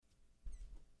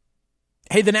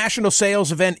Hey, the national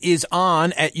sales event is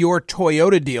on at your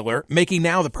Toyota dealer, making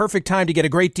now the perfect time to get a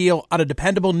great deal on a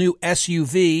dependable new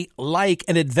SUV like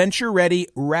an adventure-ready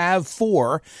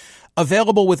RAV4.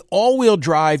 Available with all-wheel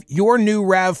drive, your new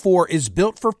RAV4 is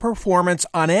built for performance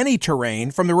on any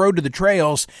terrain, from the road to the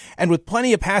trails, and with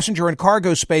plenty of passenger and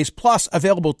cargo space, plus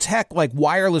available tech like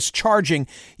wireless charging,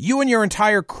 you and your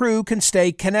entire crew can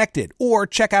stay connected. Or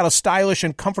check out a stylish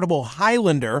and comfortable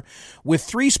Highlander with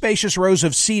 3 spacious rows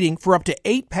of seating for up to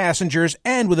 8 passengers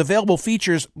and with available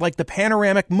features like the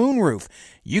panoramic moonroof.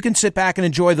 You can sit back and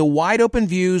enjoy the wide-open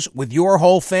views with your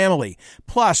whole family.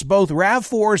 Plus, both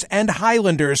RAV4s and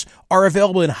Highlanders are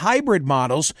available in hybrid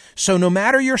models, so no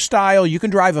matter your style, you can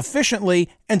drive efficiently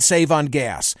and save on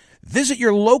gas. Visit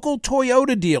your local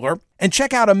Toyota dealer and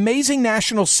check out amazing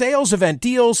national sales event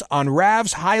deals on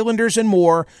RAVs, Highlanders, and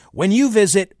more when you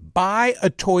visit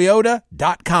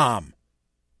buyatoyota.com.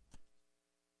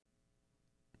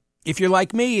 If you're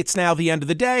like me, it's now the end of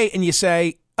the day and you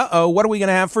say, what are we going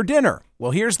to have for dinner?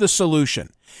 Well, here's the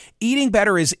solution. Eating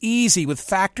better is easy with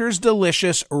Factor's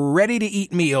delicious,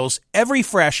 ready-to-eat meals. Every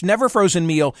fresh, never frozen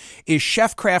meal is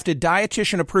chef-crafted,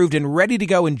 dietitian-approved, and ready to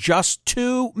go in just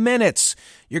 2 minutes.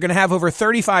 You're going to have over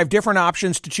 35 different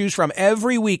options to choose from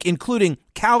every week, including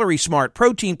Calorie Smart,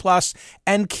 Protein Plus,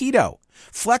 and Keto.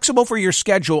 Flexible for your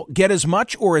schedule, get as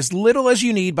much or as little as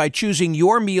you need by choosing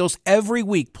your meals every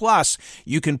week. Plus,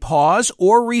 you can pause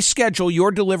or reschedule your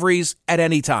deliveries at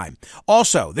any time.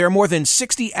 Also, there are more than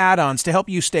 60 add-ons to help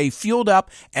you stay fueled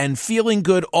up and feeling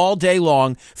good all day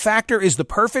long. Factor is the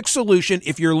perfect solution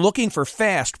if you're looking for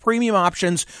fast, premium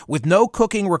options with no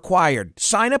cooking required.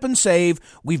 Sign up and save.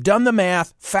 We've done the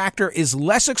math. Factor is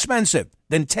less expensive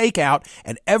than takeout,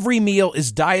 and every meal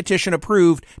is dietitian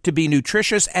approved to be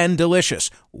nutritious and delicious.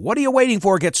 What are you waiting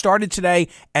for? Get started today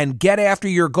and get after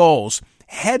your goals.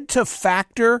 Head to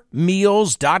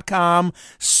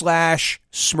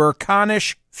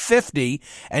factormeals.com/Smerconish50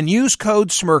 and use code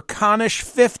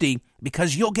Smerconish50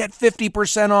 because you'll get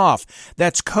 50% off.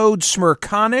 That's code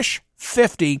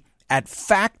Smerconish50 at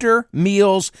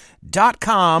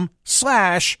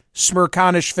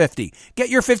factormeals.com/Smerconish50. Get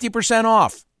your 50%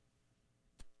 off.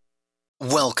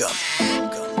 Welcome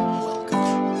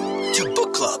to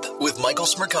Book Club with Michael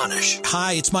Smerconish.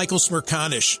 Hi, it's Michael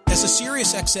Smerconish. As a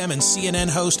SiriusXM and CNN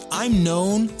host, I'm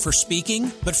known for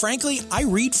speaking, but frankly, I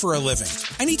read for a living.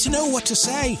 I need to know what to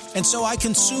say, and so I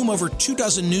consume over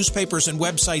 24 newspapers and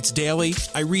websites daily.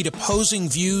 I read opposing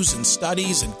views and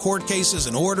studies and court cases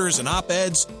and orders and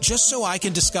op-eds just so I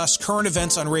can discuss current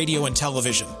events on radio and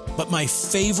television. But my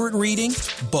favorite reading?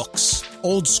 Books.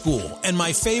 Old school. And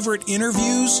my favorite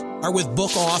interviews are with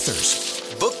book authors.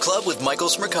 Book Club with Michael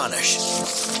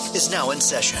Smerconish is now in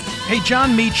session. Hey,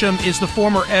 John Meacham is the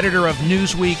former editor of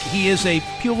Newsweek. He is a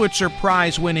Pulitzer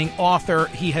Prize-winning author.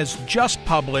 He has just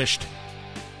published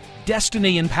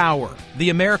Destiny and Power, The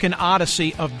American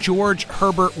Odyssey of George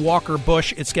Herbert Walker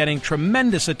Bush. It's getting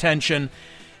tremendous attention,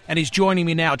 and he's joining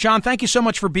me now. John, thank you so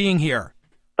much for being here.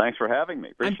 Thanks for having me.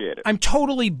 Appreciate it. I'm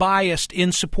totally biased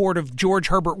in support of George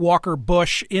Herbert Walker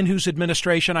Bush, in whose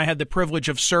administration I had the privilege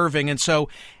of serving. And so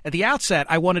at the outset,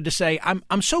 I wanted to say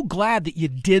I'm so glad that you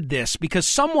did this because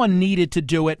someone needed to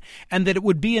do it, and that it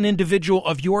would be an individual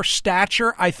of your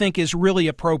stature, I think, is really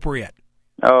appropriate.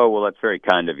 Oh, well, that's very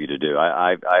kind of you to do.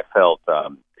 I felt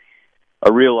a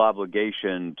real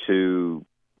obligation to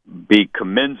be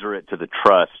commensurate to the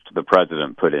trust the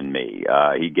president put in me.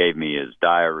 He gave me his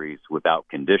diaries without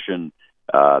condition.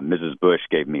 Mrs. Bush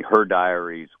gave me her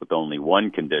diaries with only one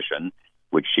condition,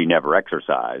 which she never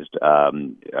exercised,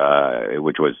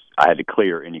 which was I had to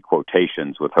clear any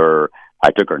quotations with her.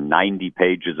 I took her 90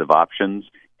 pages of options,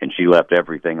 and she left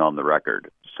everything on the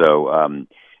record. So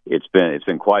it's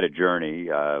been quite a journey.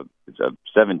 It's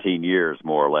 17 years,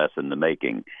 more or less, in the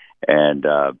making. And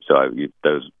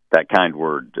that kind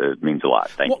word means a lot.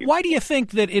 Thank you. Why do you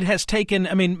think that it has taken,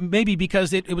 maybe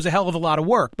because it was a hell of a lot of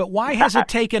work, but why has it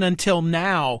taken until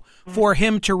now for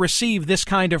him to receive this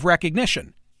kind of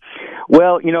recognition?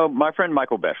 Well, my friend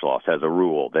Michael Beschloss has a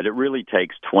rule that it really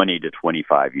takes 20 to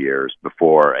 25 years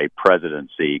before a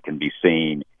presidency can be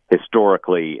seen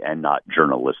historically and not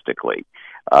journalistically.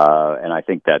 And I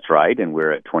think that's right, and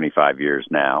we're at 25 years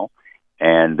now.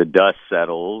 And the dust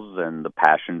settles and the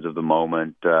passions of the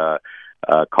moment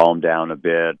calm down a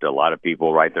bit. A lot of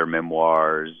people write their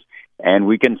memoirs, and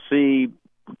we can see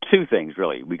two things,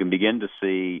 really. We can begin to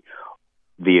see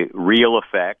the real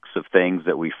effects of things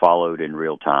that we followed in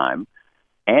real time,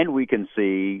 and we can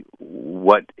see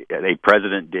what a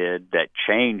president did that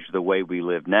changed the way we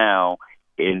live now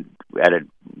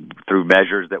through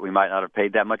measures that we might not have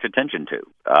paid that much attention to.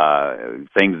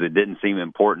 Things that didn't seem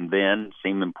important then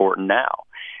seem important now.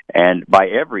 And by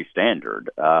every standard,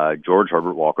 George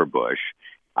Herbert Walker Bush,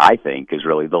 I think, is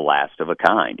really the last of a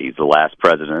kind. He's the last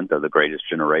president of the greatest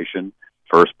generation,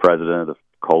 first president of the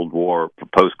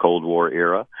post-Cold War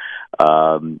era,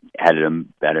 had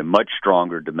a much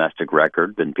stronger domestic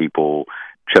record than people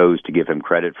chose to give him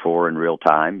credit for in real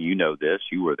time. You know this,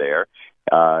 you were there.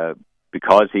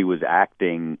 Because he was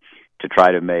acting to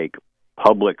try to make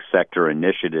public sector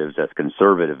initiatives as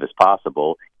conservative as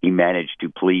possible, he managed to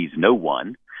please no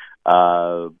one.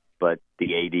 But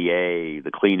the ADA,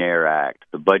 the Clean Air Act,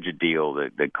 the budget deal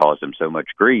that caused him so much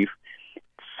grief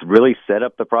really set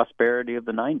up the prosperity of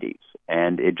the 90s.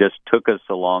 And it just took us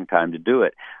a long time to do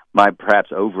it. My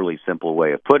perhaps overly simple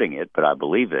way of putting it, but I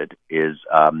believe it, is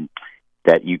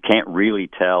that you can't really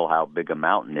tell how big a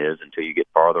mountain is until you get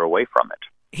farther away from it.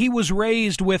 He was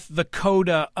raised with the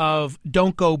coda of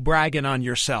don't go bragging on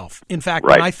yourself. In fact,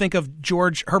 Right. When I think of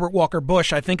George Herbert Walker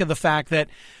Bush, I think of the fact that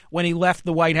when he left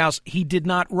the White House, he did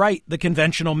not write the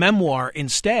conventional memoir.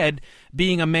 Instead,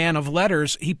 being a man of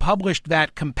letters, he published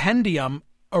that compendium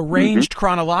arranged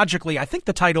chronologically. I think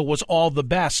the title was All the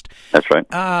Best. That's right.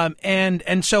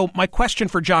 And so my question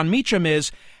for Jon Meacham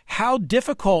is, how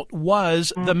difficult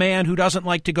was the man who doesn't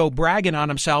like to go bragging on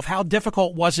himself, how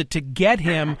difficult was it to get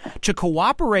him to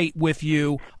cooperate with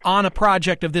you on a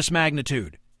project of this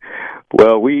magnitude?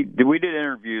 Well, we did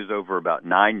interviews over about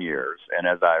 9 years, and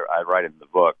as I write in the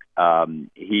book,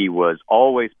 he was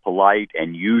always polite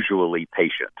and usually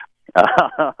patient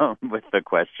with the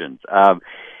questions.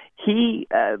 He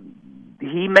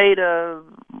made a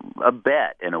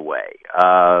bet in a way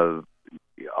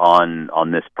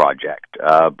on this project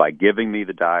by giving me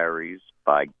the diaries,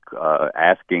 by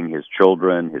asking his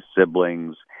children, his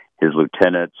siblings, his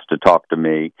lieutenants to talk to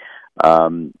me.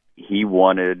 He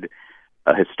wanted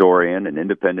a historian, an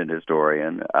independent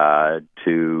historian,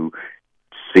 to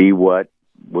see what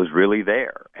was really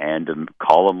there and to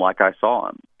call him like I saw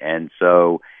him. And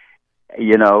so,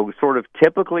 sort of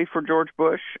typically for George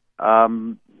Bush,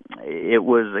 it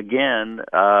was, again,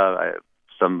 a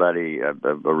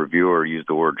reviewer used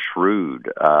the word shrewd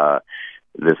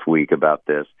this week about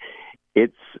this.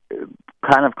 It's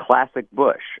kind of classic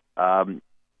Bush.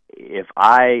 If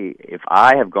I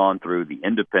have gone through the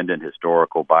independent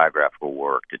historical biographical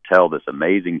work to tell this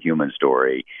amazing human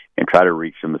story and try to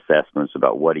reach some assessments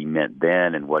about what he meant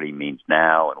then and what he means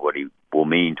now and what he will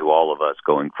mean to all of us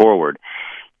going forward,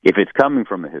 if it's coming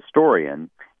from a historian,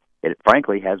 it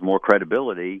frankly has more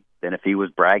credibility than if he was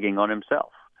bragging on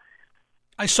himself.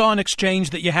 I saw an exchange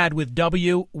that you had with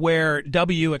W where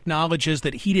W acknowledges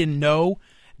that he didn't know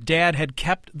Dad had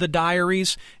kept the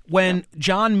diaries. When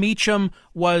Jon Meacham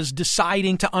was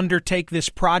deciding to undertake this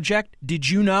project, did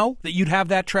you know that you'd have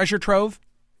that treasure trove?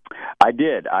 I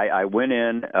did. I went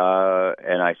in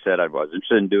and I said I was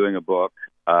interested in doing a book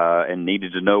and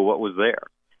needed to know what was there.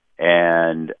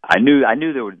 And I knew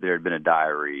there had been a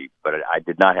diary, but I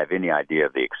did not have any idea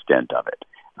of the extent of it.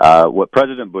 What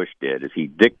President Bush did is he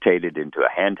dictated into a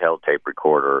handheld tape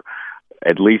recorder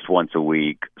at least once a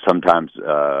week, sometimes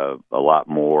a lot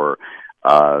more.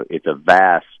 It's a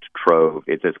vast trove.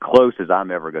 It's as close as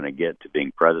I'm ever going to get to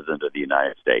being president of the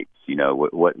United States.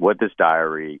 What this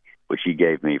diary, which he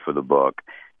gave me for the book,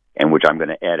 and which I'm going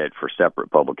to edit for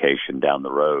separate publication down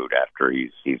the road after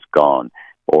he's gone,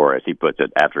 or as he puts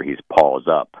it, after he's paws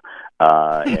up,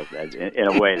 in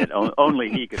a way that only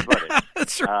he could put it.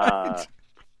 That's right.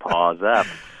 Paws up.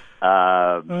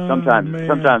 Sometimes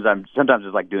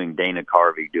it's like doing Dana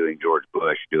Carvey, doing George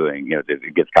Bush,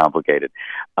 it gets complicated.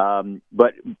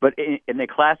 But in the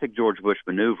classic George Bush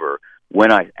maneuver,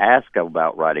 when I asked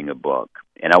about writing a book,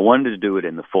 and I wanted to do it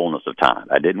in the fullness of time,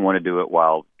 I didn't want to do it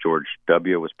while George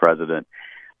W. was president,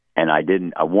 and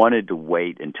I wanted to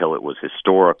wait until it was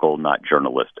historical, not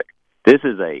journalistic. This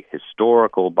is a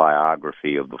historical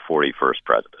biography of the 41st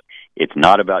president. It's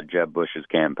not about Jeb Bush's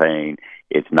campaign.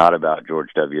 It's not about George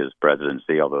W.'s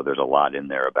presidency, although there's a lot in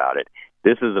there about it.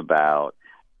 This is about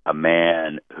a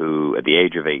man who, at the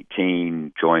age of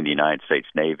 18, joined the United States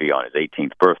Navy on his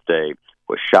 18th birthday,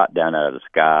 was shot down out of the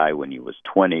sky when he was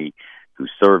 20, who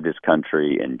served his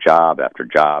country in job after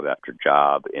job after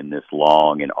job in this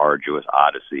long and arduous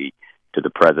odyssey to the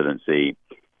presidency.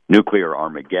 Nuclear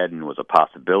Armageddon was a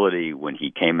possibility when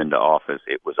he came into office.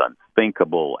 It was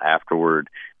unthinkable afterward.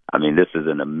 I mean, this is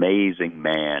an amazing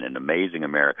man, an amazing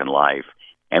American life,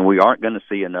 and we aren't going to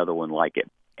see another one like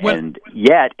it. Well, and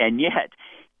yet,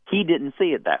 he didn't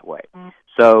see it that way.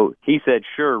 So he said,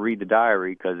 sure, read the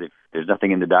diary, because if there's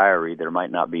nothing in the diary, there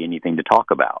might not be anything to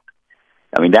talk about.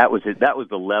 I mean, that was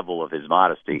the level of his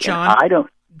modesty. John, and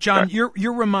John,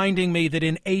 you're reminding me that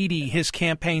in 80, his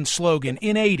campaign slogan,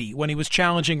 when he was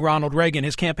challenging Ronald Reagan,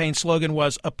 his campaign slogan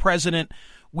was "A president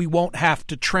we won't have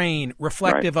to train,"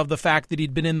 reflective of the fact that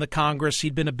he'd been in the Congress,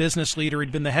 he'd been a business leader,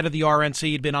 he'd been the head of the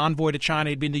RNC, he'd been envoy to China,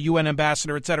 he'd been the UN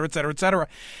ambassador, et cetera, et cetera, et cetera.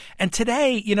 And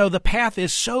today, the path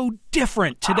is so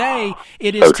different. Today,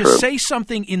 it is to say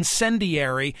something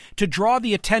incendiary, to draw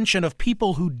the attention of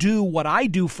people who do what I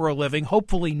do for a living,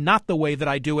 hopefully not the way that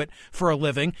I do it for a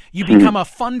living. You become a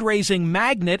fundraising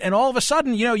magnet, and all of a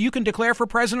sudden, you can declare for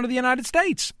president of the United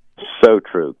States. So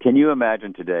true. Can you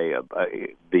imagine today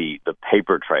the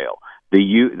paper trail?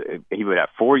 He would have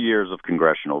 4 years of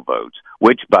congressional votes,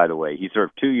 which, by the way, he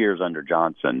served 2 years under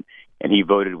Johnson, and he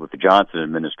voted with the Johnson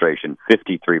administration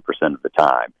 53% of the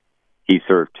time. He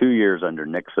served 2 years under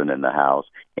Nixon in the House,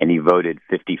 and he voted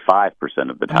 55%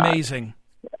 of the time. Amazing.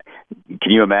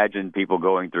 Can you imagine people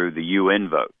going through the UN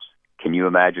votes? Can you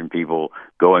imagine people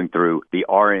going through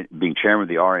being chairman of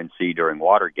the RNC during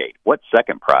Watergate? What's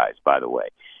second prize, by the way?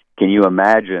 Can you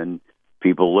imagine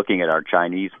people looking at our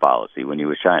Chinese policy when he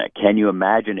was China? Can you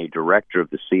imagine a director of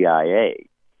the CIA?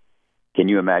 Can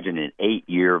you imagine an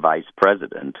 8-year vice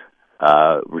president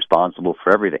responsible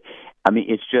for everything? I mean,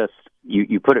 it's just,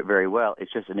 you put it very well,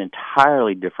 it's just an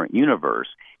entirely different universe.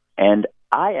 And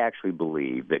I actually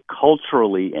believe that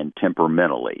culturally and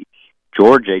temperamentally,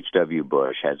 George H.W.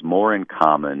 Bush has more in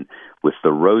common with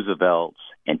the Roosevelts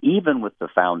and even with the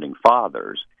founding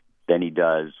fathers than he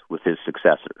does with his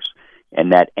successors.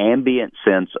 And that ambient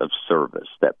sense of service,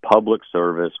 that public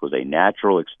service was a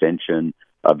natural extension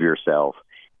of yourself.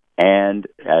 And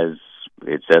as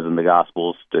it says in the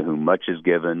Gospels, to whom much is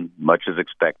given, much is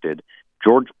expected,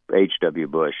 George H.W.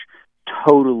 Bush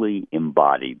totally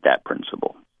embodied that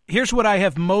principle. Here's what I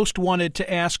have most wanted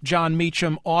to ask Jon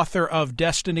Meacham, author of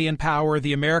Destiny and Power,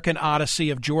 The American Odyssey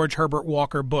of George Herbert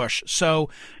Walker Bush. So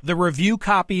the review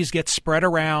copies get spread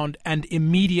around, and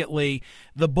immediately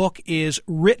the book is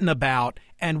written about,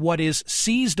 and what is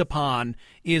seized upon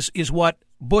is what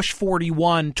Bush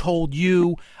 41 told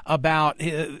you about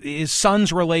his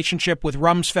son's relationship with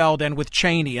Rumsfeld and with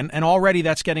Cheney, and already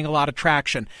that's getting a lot of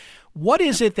traction. What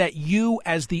is it that you,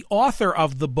 as the author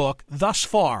of the book thus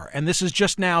far, and this is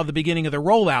just now the beginning of the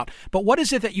rollout, but what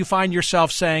is it that you find yourself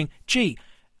saying, gee,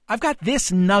 I've got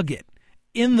this nugget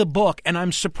in the book, and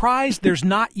I'm surprised there's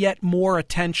not yet more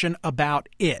attention about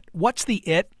it? What's the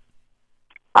it?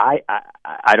 I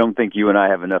don't think you and I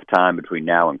have enough time between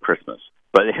now and Christmas,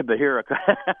 but here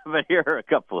are a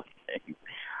couple of things.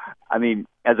 I mean,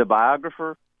 as a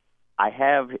biographer, I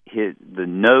have the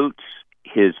notes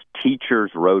his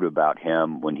teachers wrote about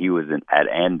him when he was at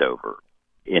Andover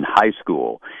in high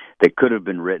school that could have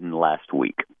been written last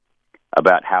week,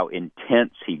 about how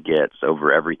intense he gets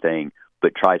over everything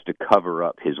but tries to cover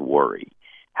up his worry,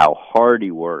 how hard he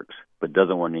works but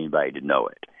doesn't want anybody to know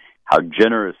it, how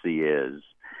generous he is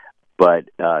but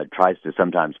tries to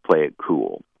sometimes play it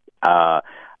cool. I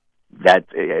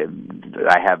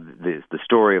have the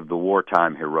story of the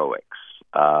wartime heroics.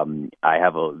 I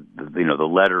have the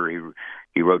letter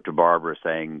he wrote to Barbara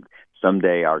saying,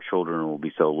 "Someday our children will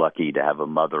be so lucky to have a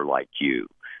mother like you.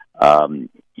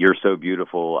 You're so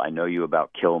beautiful. I know you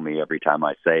about kill me every time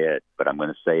I say it, but I'm going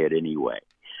to say it anyway."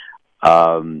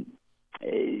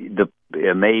 The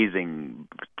amazing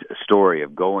story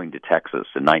of going to Texas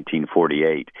in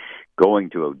 1948, going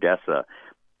to Odessa.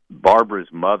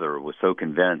 Barbara's mother was so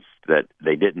convinced that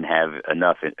they didn't have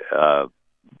enough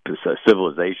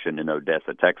civilization in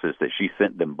Odessa, Texas, that she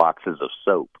sent them boxes of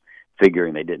soap,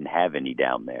 figuring they didn't have any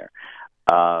down there.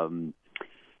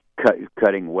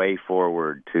 Cutting way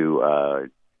forward to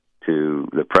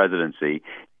the presidency,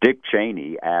 Dick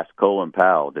Cheney asked Colin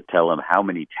Powell to tell him how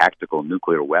many tactical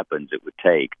nuclear weapons it would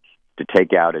take to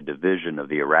take out a division of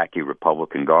the Iraqi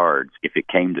Republican Guards if it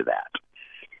came to that.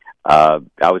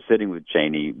 I was sitting with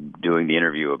Cheney doing the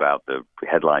interview about the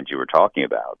headlines you were talking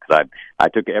about, because I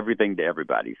took everything to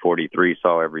everybody. 43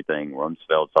 saw everything,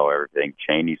 Rumsfeld saw everything,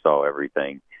 Cheney saw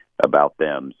everything about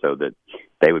them, so that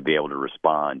they would be able to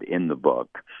respond in the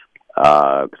book.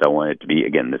 Because I want it to be,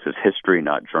 again, this is history,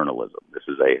 not journalism. This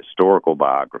is a historical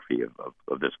biography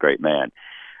of this great man.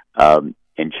 And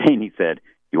Cheney said,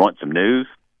 "You want some news?"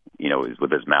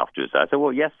 With his mouth just. I said,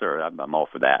 "Well, yes, sir. I'm all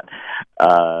for that."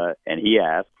 And he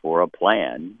asked for a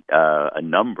plan, a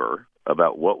number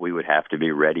about what we would have to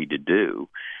be ready to do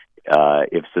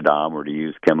if Saddam were to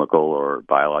use chemical or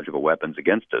biological weapons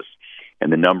against us.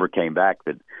 And the number came back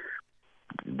that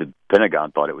the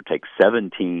Pentagon thought it would take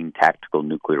 17 tactical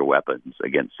nuclear weapons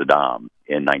against Saddam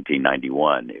in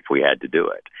 1991 if we had to do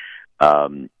it.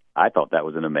 I thought that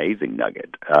was an amazing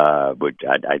nugget, which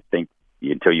I think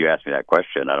until you asked me that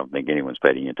question, I don't think anyone's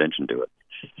paid any attention to it.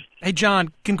 Hey,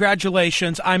 John,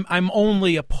 congratulations. I'm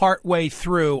only a part way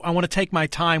through. I want to take my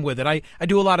time with it. I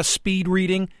do a lot of speed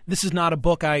reading. This is not a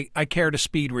book I care to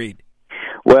speed read.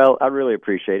 Well, I really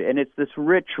appreciate it, and it's this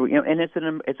rich, and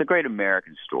it's a great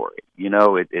American story.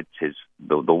 It's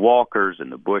the Walkers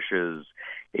and the Bushes.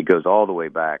 It goes all the way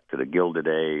back to the Gilded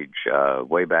Age,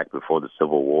 way back before the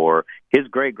Civil War. His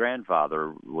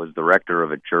great-grandfather was the rector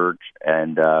of a church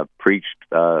and preached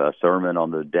a sermon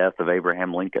on the death of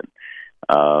Abraham Lincoln,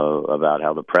 about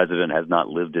how the president has not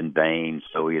lived in vain,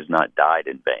 so he has not died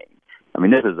in vain. I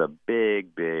mean, this is a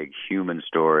big, big human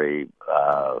story,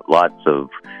 lots of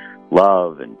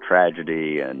love and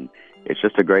tragedy, and it's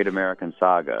just a great American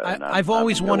saga. I've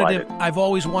always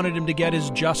wanted him to get his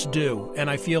just due, and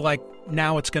I feel like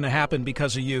now it's going to happen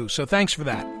because of you. So thanks for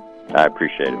that. I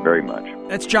appreciate it very much.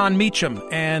 That's Jon Meacham,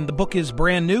 and the book is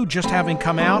brand new, just having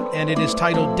come out, and it is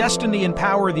titled Destiny and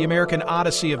Power, The American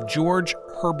Odyssey of George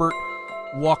Herbert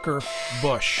Walker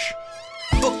Bush.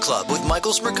 Book Club with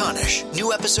Michael Smerconish.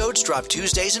 New episodes drop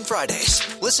Tuesdays and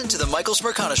Fridays. Listen to the Michael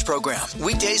Smerconish program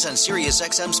weekdays on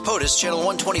SiriusXM's POTUS Channel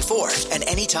 124 and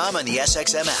anytime on the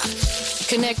SXM app.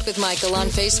 Connect with Michael on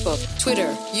Facebook,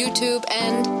 Twitter, YouTube,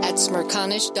 and at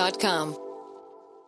Smerconish.com.